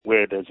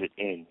Where Does It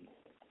End?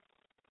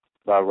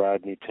 By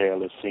Rodney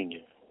Taylor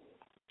Sr.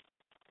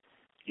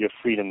 Your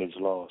freedom is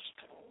lost.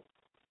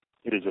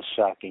 It is a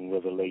shocking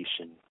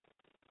revelation,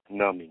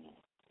 numbing.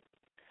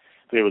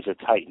 There is a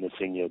tightness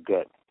in your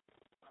gut,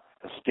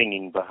 a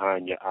stinging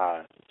behind your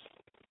eyes.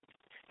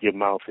 Your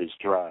mouth is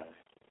dry.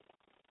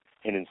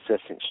 An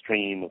incessant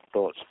stream of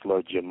thoughts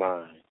flood your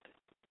mind,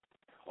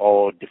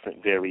 all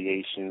different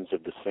variations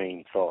of the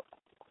same thought.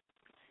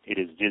 It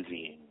is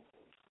dizzying.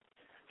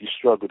 You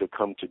struggle to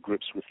come to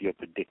grips with your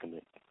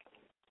predicament.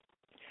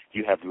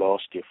 You have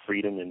lost your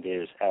freedom, and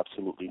there is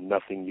absolutely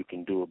nothing you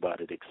can do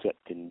about it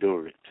except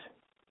endure it.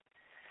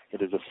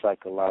 It is a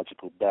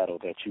psychological battle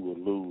that you will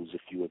lose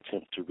if you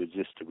attempt to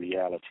resist the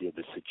reality of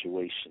the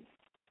situation.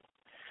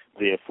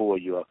 Therefore,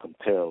 you are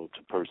compelled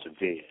to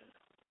persevere.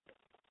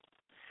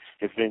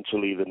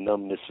 Eventually, the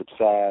numbness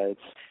subsides,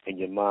 and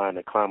your mind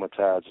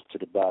acclimatizes to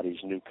the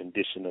body's new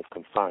condition of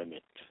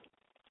confinement.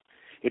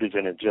 It is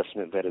an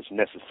adjustment that is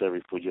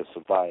necessary for your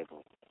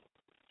survival.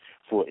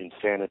 For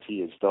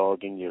insanity is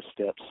dogging your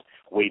steps,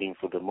 waiting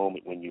for the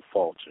moment when you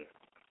falter.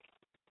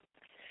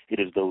 It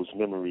is those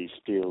memories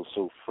still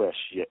so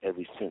fresh, yet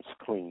every sense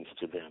clings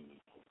to them.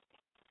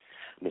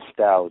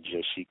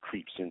 Nostalgia, she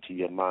creeps into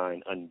your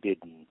mind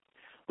unbidden,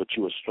 but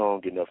you are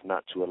strong enough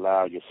not to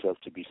allow yourself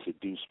to be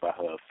seduced by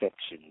her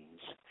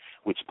affections,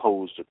 which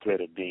pose the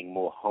threat of being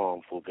more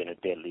harmful than a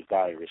deadly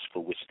virus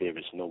for which there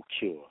is no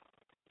cure.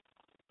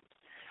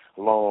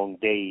 Long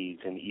days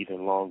and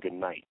even longer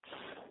nights.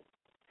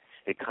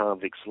 A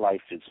convict's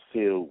life is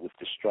filled with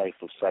the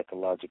strife of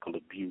psychological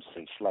abuse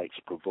and slights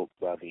provoked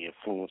by the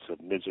influence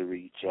of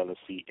misery,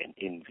 jealousy, and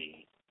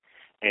envy,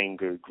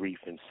 anger, grief,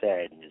 and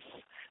sadness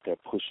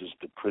that pushes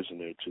the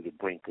prisoner to the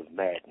brink of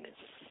madness.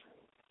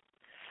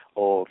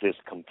 All this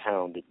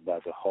compounded by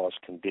the harsh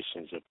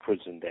conditions of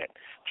prison that,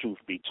 truth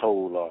be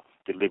told, are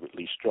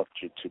deliberately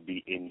structured to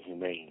be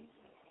inhumane.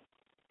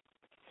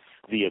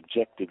 The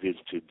objective is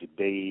to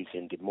debase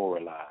and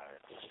demoralize.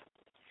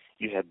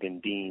 You have been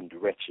deemed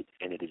wretched,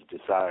 and it is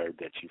desired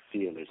that you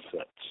feel as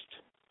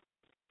such.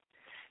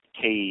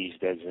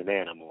 Caged as an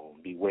animal,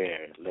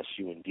 beware lest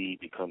you indeed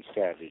become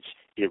savage,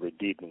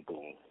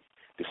 irredeemable,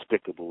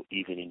 despicable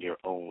even in your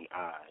own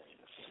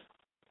eyes.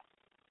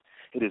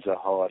 It is a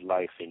hard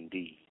life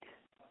indeed,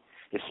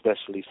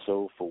 especially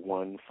so for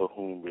one for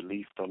whom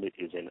relief from it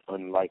is an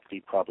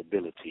unlikely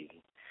probability,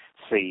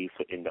 save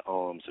for in the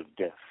arms of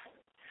death,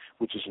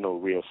 which is no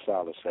real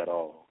solace at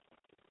all.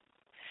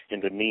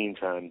 In the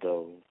meantime,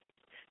 though,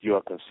 you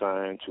are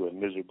consigned to a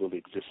miserable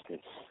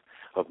existence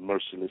of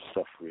merciless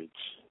suffrage.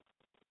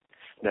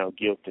 Now,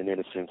 guilt and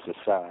innocence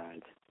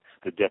aside,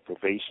 the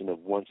deprivation of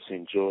once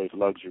enjoyed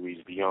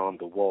luxuries beyond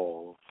the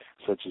wall,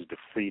 such as the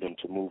freedom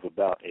to move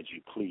about as you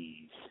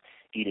please,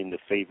 eating the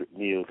favorite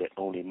meal that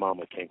only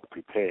mama can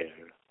prepare,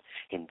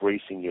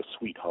 embracing your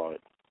sweetheart,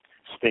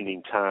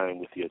 spending time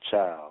with your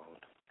child,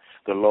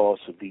 the loss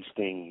of these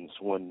things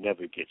one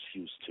never gets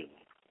used to.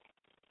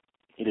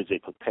 It is a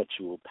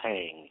perpetual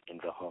pang in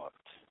the heart.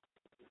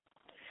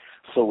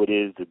 So it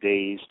is the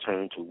days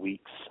turn to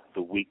weeks,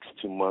 the weeks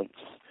to months,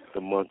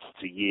 the months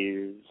to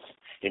years,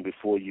 and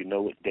before you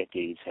know it,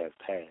 decades have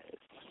passed.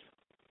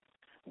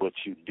 But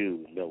you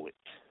do know it.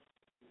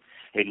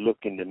 A look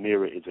in the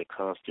mirror is a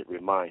constant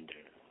reminder.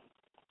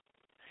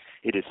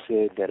 It is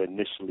said that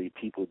initially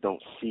people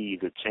don't see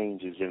the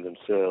changes in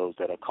themselves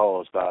that are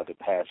caused by the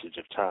passage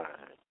of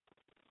time.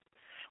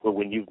 But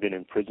when you've been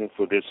in prison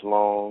for this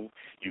long,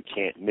 you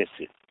can't miss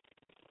it.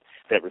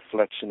 That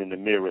reflection in the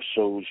mirror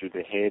shows you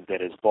the head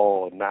that is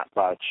bald not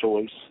by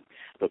choice,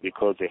 but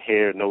because the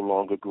hair no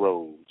longer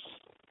grows,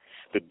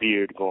 the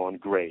beard gone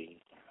gray,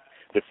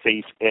 the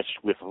face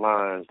etched with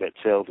lines that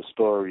tell the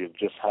story of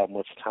just how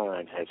much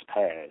time has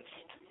passed.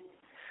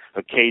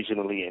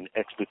 Occasionally an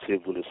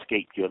expletive will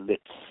escape your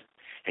lips,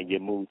 and your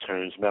mood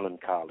turns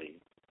melancholy,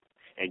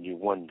 and you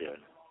wonder,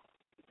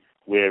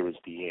 where is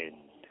the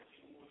end?